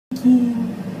Cookie.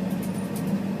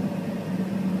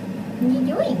 What are you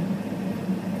doing?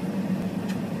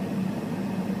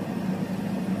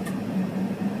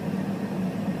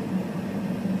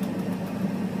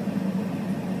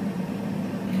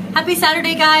 Happy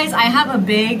Saturday, guys. I have a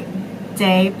big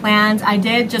day planned. I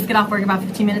did just get off work about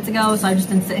 15 minutes ago, so I've just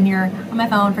been sitting here on my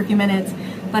phone for a few minutes.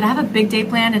 But I have a big day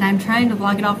planned and I'm trying to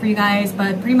vlog it all for you guys,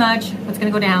 but pretty much what's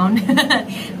gonna go down.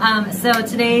 So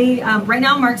today, right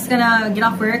now Mark's gonna get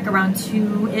off work around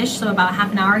 2-ish, so about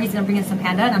half an hour. He's gonna bring us some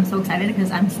Panda and I'm so excited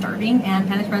because I'm starving and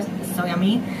Panda Express is so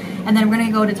yummy. And then we're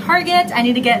gonna go to Target. I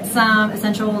need to get some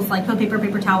essentials like toilet paper,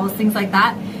 paper towels, things like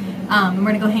that. And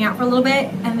we're gonna go hang out for a little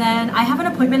bit. And then I have an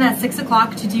appointment at 6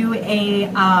 o'clock to do a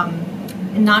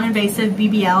non-invasive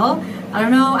BBL. I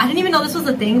don't know, I didn't even know this was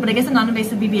a thing, but I guess a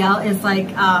non-invasive BBL is like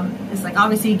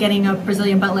obviously getting a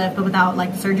Brazilian butt lift but without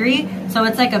like surgery. So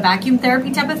it's like a vacuum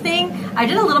therapy type of thing. I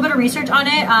did a little bit of research on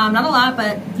it, not a lot,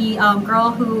 but the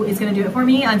girl who is gonna do it for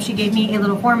me, she gave me a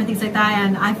little form and things like that,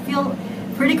 and I feel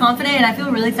pretty confident and I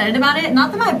feel really excited about it.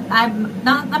 Not that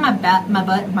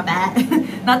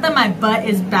my butt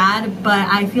is bad, but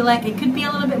I feel like it could be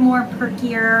a little bit more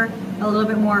perkier, a little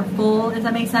bit more full, if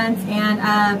that makes sense. And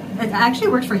it actually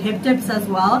works for hip dips as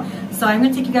well. So I'm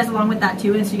gonna take you guys along with that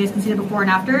too, and so you guys can see the before and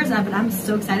afters. But I'm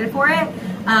so excited for it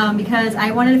because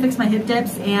I wanted to fix my hip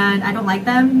dips and I don't like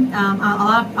them.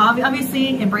 I'll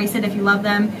obviously embrace it if you love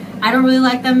them. I don't really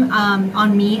like them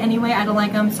on me anyway. I don't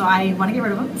like them, so I want to get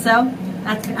rid of them. So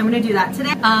I'm gonna do that today.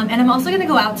 And I'm also gonna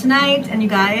go out tonight. And you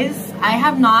guys, I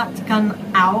have not gone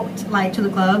out like to the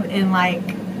club in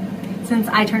like since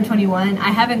I turned 21. I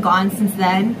haven't gone since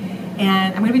then,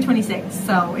 and I'm gonna be 26,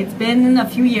 so it's been a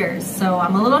few years, so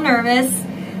I'm a little nervous.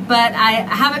 But I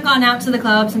haven't gone out to the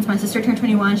club since my sister turned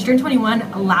 21. She turned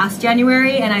 21 last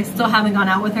January and I still haven't gone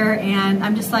out with her, and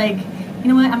I'm just like, you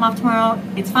know what, I'm off tomorrow,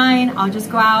 it's fine, I'll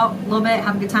just go out a little bit,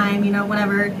 have a good time, you know,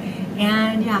 whatever.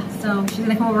 And yeah, so she's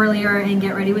gonna come over earlier and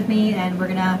get ready with me, and we're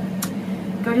gonna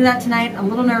go do that tonight. I'm a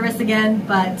little nervous again,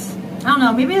 but I don't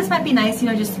know, maybe this might be nice, you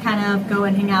know, just to kind of go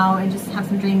and hang out and just have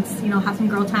some drinks, you know, have some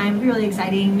girl time. It'd be really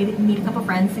exciting, meet a couple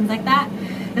friends, things like that.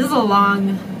 This is a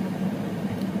long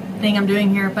thing I'm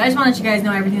doing here, but I just want to let you guys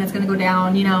know everything that's going to go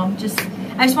down, you know,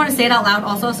 I just want to say it out loud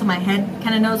also so my head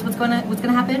kind of knows what's going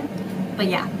to happen. But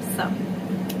yeah, so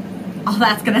all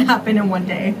that's going to happen in one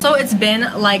day. So it's been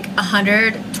like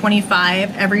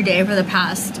 125 every day for the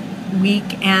past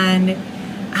week, and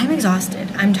I'm exhausted.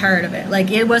 I'm tired of it.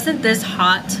 Like, it wasn't this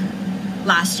hot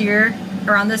last year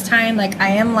around this time. Like,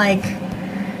 I'm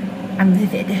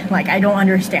livid. Like, I don't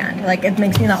understand. Like, it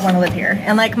makes me not want to live here.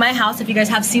 And like my house, if you guys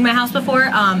have seen my house before,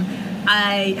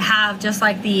 I have just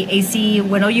like the AC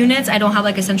window units. I don't have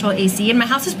like a central AC, and my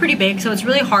house is pretty big, so it's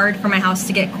really hard for my house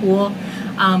to get cool.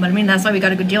 But I mean, that's why we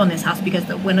got a good deal in this house, because of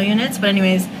the window units. But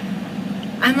anyways,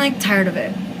 I'm like tired of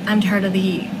it. I'm tired of the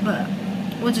heat, but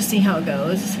we'll just see how it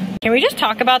goes. Can we just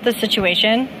talk about the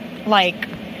situation? Like,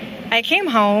 I came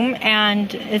home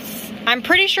and I'm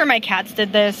pretty sure my cats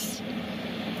did this.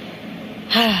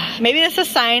 Maybe this is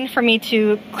a sign for me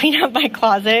to clean up my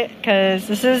closet, because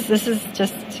this is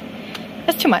just,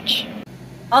 it's too much.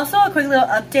 Also, a quick little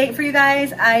update for you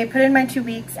guys. I put in my 2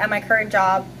 weeks at my current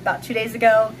job about 2 days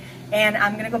ago, and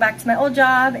I'm gonna go back to my old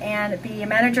job and be a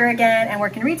manager again and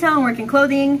work in retail and work in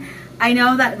clothing. I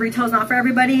know that retail is not for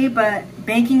everybody, but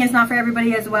banking is not for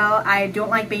everybody as well. I don't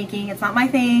like banking, it's not my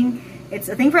thing. It's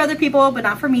a thing for other people, but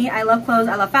not for me. I love clothes,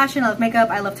 I love fashion, I love makeup,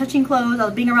 I love touching clothes, I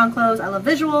love being around clothes, I love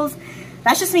visuals.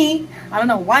 That's just me. I don't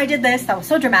know why I did this, that was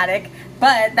so dramatic,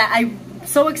 but that I'm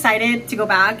so excited to go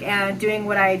back and doing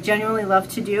what I genuinely love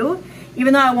to do.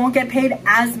 Even though I won't get paid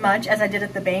as much as I did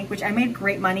at the bank, which I made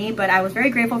great money, but I was very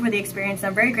grateful for the experience.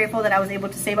 I'm very grateful that I was able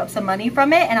to save up some money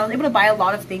from it, and I was able to buy a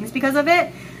lot of things because of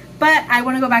it. But I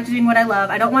want to go back to doing what I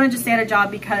love. I don't want to just stay at a job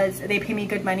because they pay me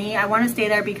good money. I want to stay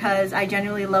there because I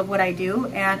genuinely love what I do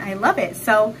and I love it.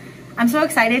 So I'm so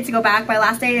excited to go back. My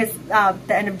last day is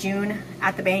the end of June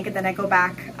at the bank, and then I go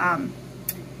back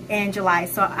in July.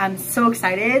 So I'm so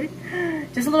excited.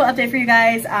 Just a little update for you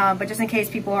guys, but just in case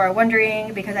people are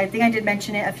wondering, because I think I did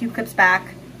mention it a few clips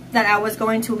back that I was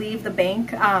going to leave the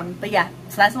bank. But yeah,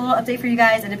 so that's a little update for you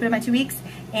guys. I did put in my 2 weeks,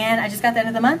 and I just got the end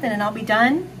of the month, and then I'll be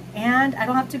done. And I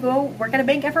don't have to go work at a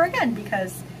bank ever again,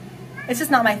 because it's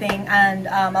just not my thing. And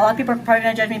a lot of people are probably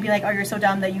gonna judge me and be like, oh, you're so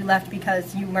dumb that you left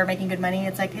because you were making good money.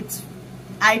 It's like,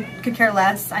 I could care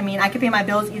less. I mean, I could pay my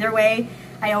bills either way.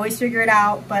 I always figure it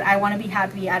out, but I want to be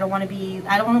happy. I don't want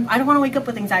to wake up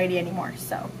with anxiety anymore.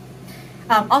 So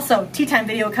also, tea time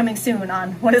video coming soon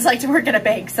on what it's like to work at a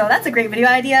bank. So that's a great video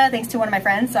idea, thanks to one of my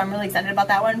friends. So I'm really excited about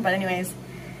that one. But anyways,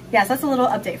 yeah, so that's a little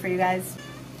update for you guys.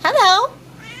 Hello.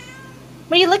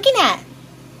 What are you looking at?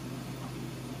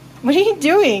 What are you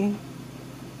doing?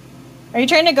 Are you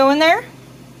trying to go in there?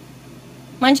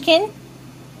 Munchkin?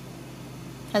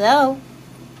 Hello?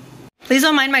 Please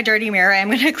don't mind my dirty mirror.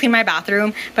 I'm gonna clean my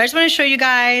bathroom, but I just wanna show you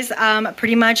guys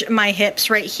pretty much my hips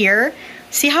right here.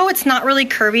 See how it's not really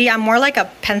curvy? I'm more like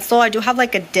a pencil. I do have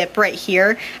like a dip right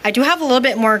here. I do have a little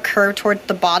bit more curve towards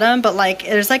the bottom, but like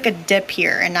there's like a dip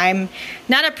here and I'm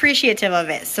not appreciative of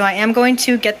it. So I am going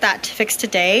to get that fixed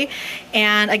today.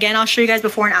 And again, I'll show you guys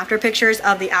before and after pictures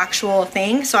of the actual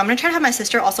thing. So I'm gonna try to have my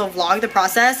sister also vlog the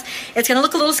process. It's gonna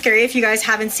look a little scary if you guys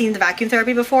haven't seen the vacuum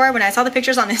therapy before. When I saw the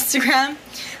pictures on Instagram,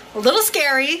 a little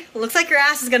scary. Looks like your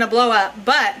ass is gonna blow up,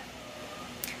 but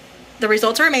the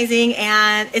results are amazing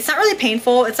and it's not really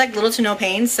painful. It's like little to no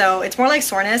pain, so it's more like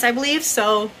soreness, I believe.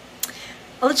 So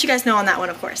I'll let you guys know on that one,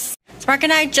 of course. So Mark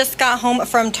and I just got home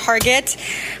from Target.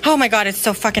 Oh my God, it's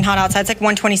so fucking hot outside. It's like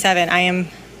 127. I'm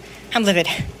livid.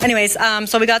 Anyways,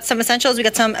 so we got some essentials. We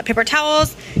got some paper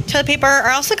towels, toilet paper.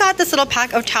 I also got this little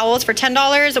pack of towels for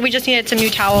 $10. We just needed some new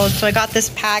towels, so I got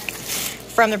this pack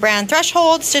from the brand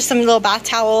Thresholds, just some little bath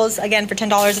towels, again for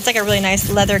 $10. It's like a really nice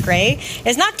leather gray.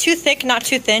 It's not too thick, not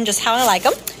too thin, just how I like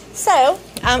them. So,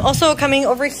 also coming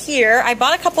over here, I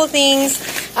bought a couple of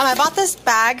things. I bought this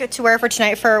bag to wear for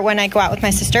tonight for when I go out with my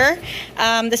sister.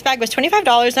 This bag was $25, and I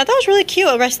thought it was really cute.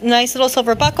 A nice little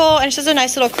silver buckle, and it's just a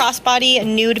nice little crossbody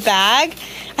nude bag.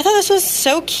 I thought this was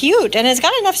so cute, and it's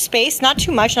got enough space, not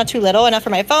too much, not too little, enough for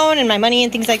my phone and my money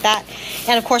and things like that.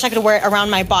 And of course, I could wear it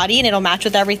around my body, and it'll match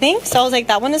with everything. So I was like,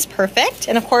 that one is perfect.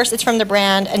 And of course, it's from the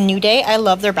brand A New Day. I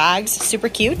love their bags, super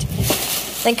cute.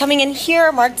 Then coming in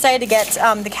here, Mark decided to get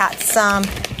the cats some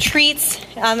treats.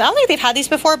 I don't think they've had these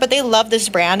before, but they love this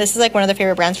brand. This is like one of their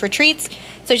favorite brands for treats.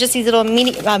 So just these little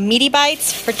meaty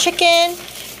bites for chicken.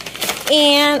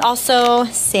 And also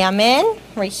salmon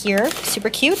right here, super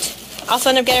cute.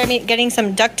 Also ended up getting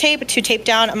some duct tape to tape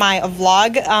down my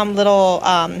vlog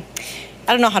I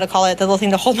don't know how to call it, the little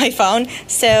thing to hold my phone.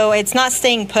 So it's not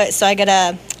staying put, so I got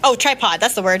a, oh, tripod,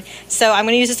 that's the word. So I'm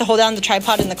gonna use this to hold down the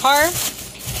tripod in the car.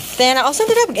 Then I also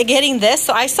ended up getting this.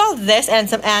 So I saw this and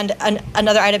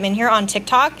another item in here on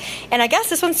TikTok, and I guess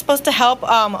this one's supposed to help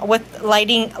with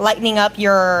lightening up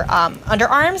your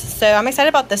underarms. So I'm excited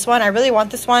about this one. I really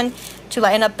want this one to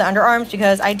lighten up the underarms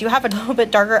because I do have a little bit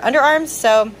darker underarms.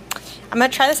 So I'm gonna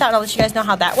try this out and I'll let you guys know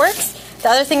how that works. The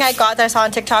other thing I got that I saw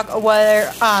on TikTok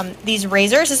were these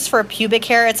razors. This is for pubic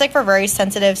hair. It's like for very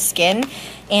sensitive skin,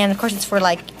 and of course it's for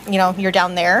like, you know, you're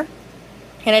down there.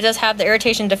 And it does have the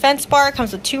irritation defense bar.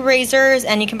 Comes with 2 razors,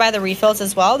 and you can buy the refills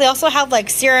as well. They also have like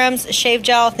serums, shave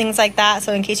gel, things like that.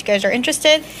 So in case you guys are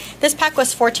interested, this pack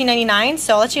was $14.99.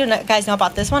 So I'll let you guys know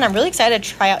about this one. I'm really excited to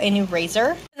try out a new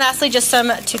razor. And lastly, just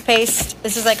some toothpaste.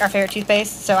 This is like our favorite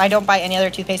toothpaste, so I don't buy any other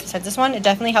toothpaste besides this one. It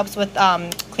definitely helps with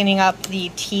cleaning up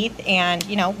the teeth and,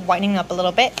 you know, whitening up a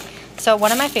little bit. So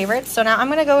one of my favorites. So now I'm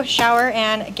gonna go shower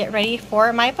and get ready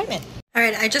for my appointment. All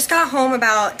right, I just got home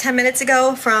about 10 minutes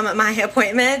ago from my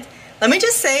appointment. Let me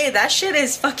just say, that shit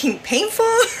is fucking painful.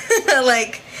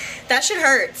 Like, that shit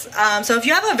hurts. So if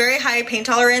you have a very high pain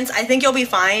tolerance, I think you'll be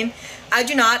fine. I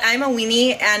do not. I'm a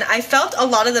weenie, and I felt a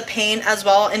lot of the pain as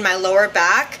well in my lower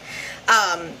back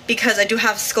because I do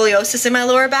have scoliosis in my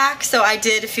lower back. So I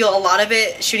did feel a lot of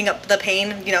it shooting up the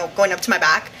pain, you know, going up to my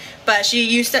back. But she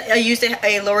used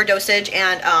a lower dosage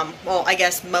and, well, I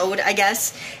guess mode,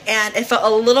 and it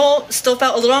felt still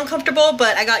felt a little uncomfortable,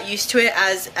 but I got used to it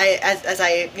as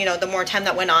I, you know, the more time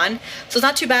that went on. So it's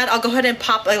not too bad. I'll go ahead and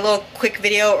pop a little quick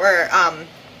video or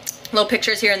little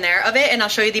pictures here and there of it, and I'll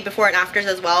show you the before and afters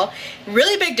as well.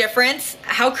 Really big difference.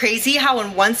 How crazy how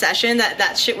in one session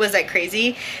that shit was like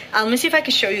crazy. Let me see if I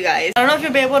can show you guys. I don't know if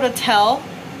you'll be able to tell,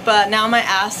 but now my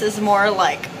ass is more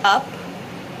like up,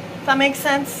 if that makes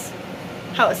sense.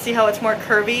 See how it's more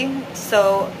curvy.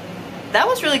 So that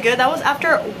was really good. That was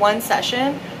after one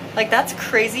session. Like, that's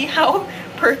crazy how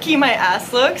perky my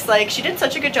ass looks. Like, she did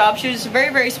such a good job. She was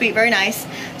very, very sweet, very nice.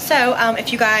 So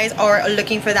if you guys are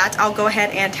looking for that, I'll go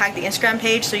ahead and tag the Instagram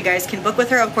page so you guys can book with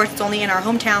her. Of course, it's only in our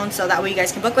hometown, so that way you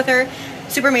guys can book with her.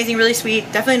 Super amazing, really sweet,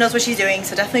 definitely knows what she's doing,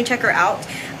 so definitely check her out.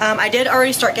 I did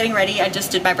already start getting ready. I just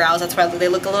did my brows, that's why they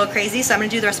look a little crazy. So I'm gonna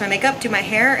do the rest of my makeup, do my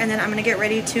hair, and then I'm gonna get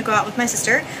ready to go out with my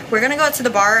sister. We're gonna go out to the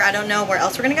bar. I don't know where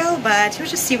else we're gonna go, but we'll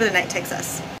just see where the night takes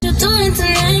us.